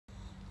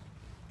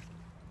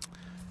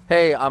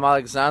Hey, I'm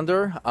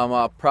Alexander. I'm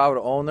a proud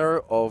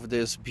owner of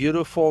this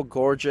beautiful,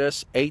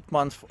 gorgeous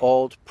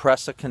 8-month-old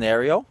Presa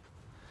Canario.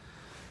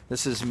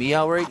 This is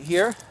Mia right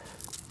here.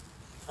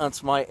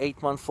 That's my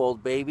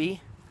 8-month-old baby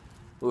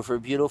with her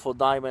beautiful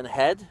diamond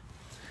head.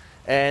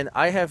 And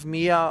I have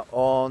Mia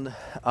on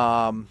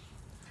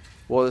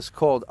what is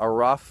called a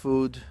raw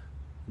food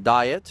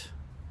diet.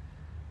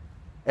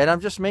 And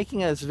I'm just making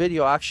this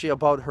video actually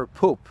about her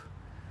poop.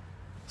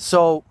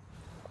 So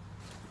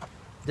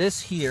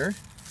this here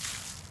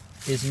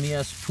is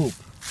Mia's poop.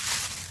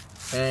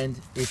 And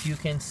if you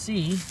can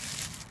see,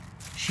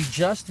 she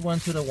just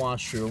went to the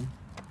washroom.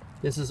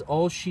 This is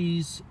all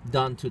she's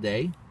done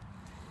today.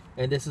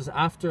 And this is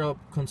after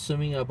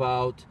consuming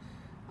about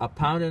 1.5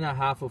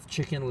 pounds of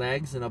chicken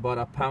legs and about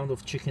 1 pound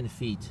of chicken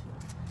feet.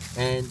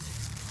 And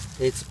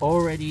it's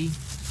already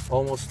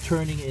almost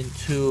turning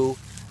into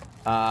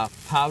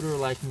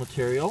powder-like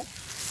material.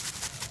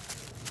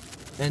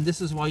 And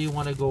this is why you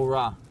want to go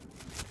raw.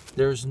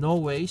 There's no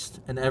waste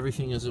and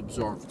everything is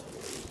absorbed.